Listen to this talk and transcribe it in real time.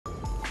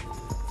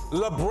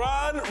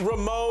LeBron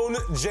Ramon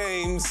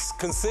James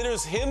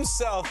considers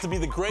himself to be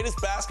the greatest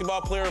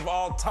basketball player of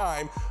all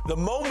time. The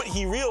moment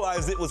he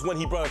realized it was when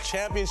he brought a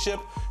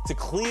championship to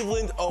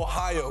Cleveland,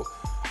 Ohio.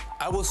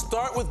 I will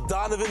start with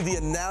Donovan, the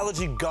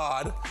analogy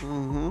god.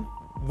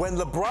 When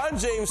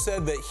LeBron James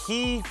said that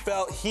he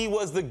felt he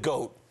was the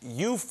GOAT,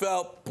 you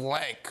felt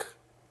blank.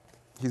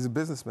 He's a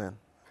businessman,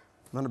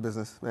 not a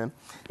businessman.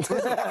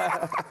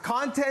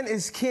 Content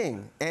is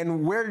king.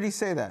 And where did he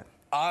say that?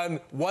 On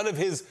one of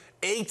his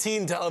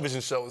 18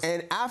 television shows.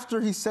 And after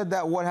he said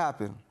that, what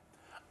happened?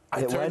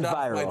 I turned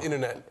off my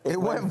internet. It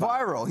went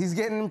viral. He's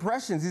getting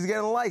impressions. He's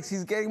getting likes.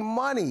 He's getting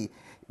money.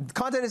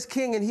 Content is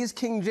king, and he's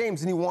King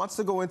James, and he wants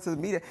to go into the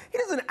media. He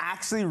doesn't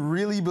actually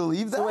really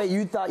believe that. So wait,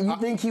 you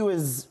think he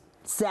was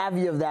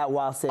savvy of that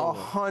while saying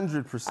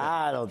 100%.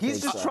 I don't think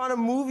He's just so. trying to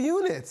move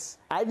units.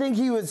 I think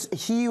he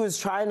was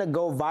trying to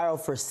go viral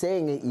for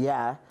saying it,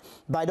 yeah,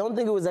 but I don't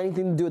think it was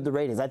anything to do with the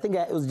ratings. I think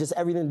it was just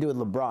everything to do with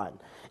LeBron.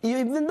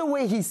 Even the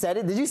way he said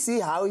it, did you see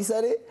how he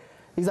said it?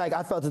 He's like,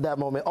 I felt at that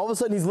moment. All of a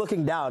sudden, he's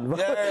looking down.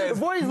 Yes.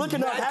 Before he's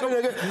looking up,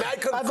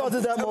 I felt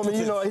at that moment,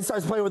 you know, he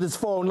starts playing with his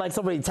phone like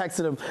somebody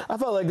texted him. I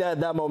felt like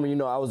that moment, you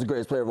know, I was the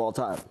greatest player of all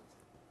time.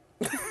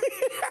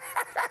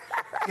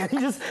 And he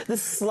just,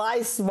 this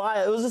sly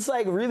smile, it was just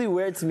like really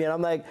weird to me. And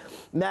I'm like,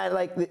 man,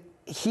 like,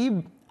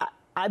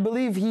 I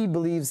believe he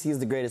believes he's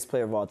the greatest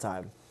player of all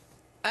time.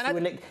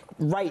 And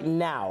right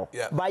now.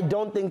 Yeah. But I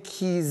don't think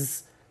he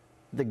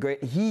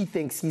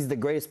thinks he's the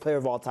greatest player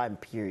of all time,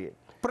 period.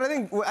 But I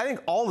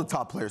think all the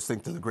top players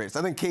think they're the greatest.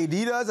 I think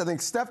KD does. I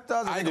think Steph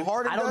does. I think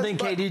Harden does. I don't think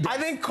KD does. I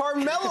think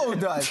Carmelo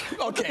does.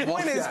 Okay. The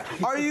point is,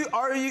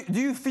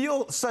 do you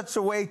feel such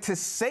a way to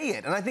say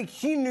it? And I think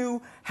he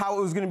knew how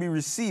it was going to be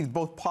received,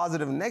 both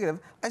positive and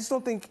negative. I just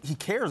don't think he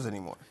cares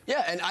anymore.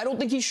 Yeah, and I don't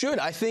think he should.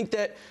 I think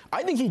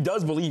he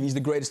does believe he's the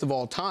greatest of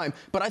all time,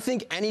 but I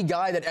think any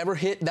guy that ever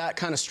hit that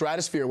kind of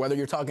stratosphere, whether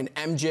you're talking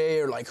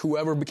MJ or like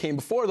whoever became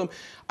before them,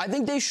 I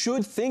think they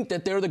should think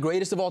that they're the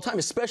greatest of all time,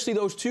 especially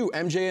those two,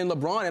 MJ and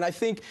LeBron. And I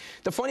think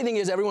the funny thing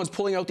is everyone's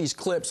pulling out these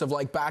clips of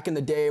like back in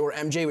the day where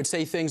MJ would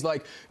say things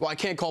like, well, I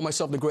can't call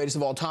myself the greatest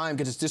of all time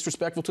because it's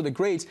disrespectful to the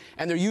greats,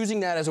 and they're using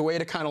that as a way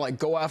to kind of like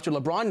go after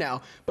LeBron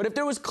now. But if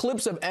there was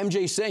clips of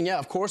MJ saying, yeah,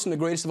 of course I'm the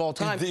greatest of all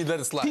time,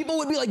 people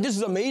would be like, this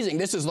is amazing.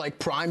 This is like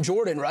prime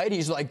Jordan, right?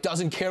 He's like,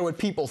 doesn't care what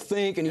people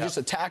think, and he just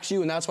attacks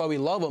you, and that's why we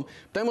love him.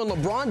 Then when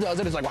LeBron does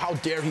it, it's like, well, how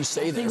dare he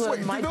say this?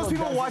 Wait, did those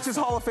people watch his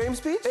Hall of Fame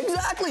speech?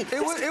 Exactly.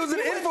 It was an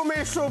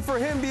infomercial for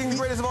him being the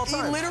greatest of all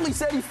time. He literally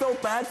said he felt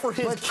bad for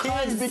his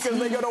kids because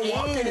they got to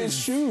walk in his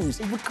shoes.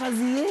 Because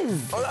he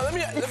is. Oh, let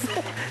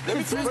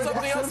me throw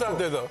something else out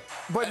there, though.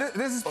 But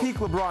this is peak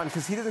LeBron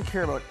because he doesn't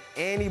care about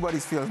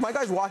anybody's feelings. My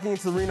guy's walking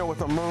into the arena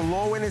with a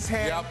Merlot in his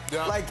hand.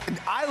 Yep. Like,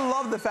 I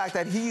love the fact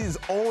that he is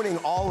owning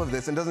all of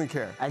this and doesn't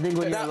care. I think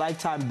when you're a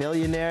lifetime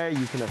billionaire,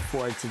 you can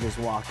afford to just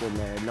walk in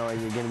there knowing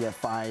you're going to get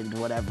fined,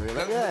 whatever.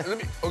 Like,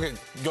 Okay,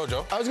 go,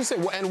 Joe. I was going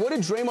to say, and what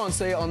did Draymond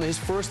say on his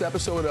first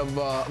episode of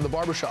The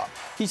Barbershop?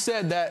 He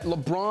said that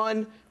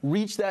LeBron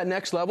reached that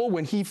next level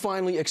when he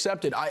finally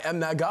accepted, I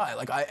am that guy.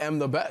 Like, I am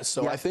the best.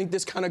 So I think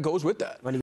this kind of goes with that.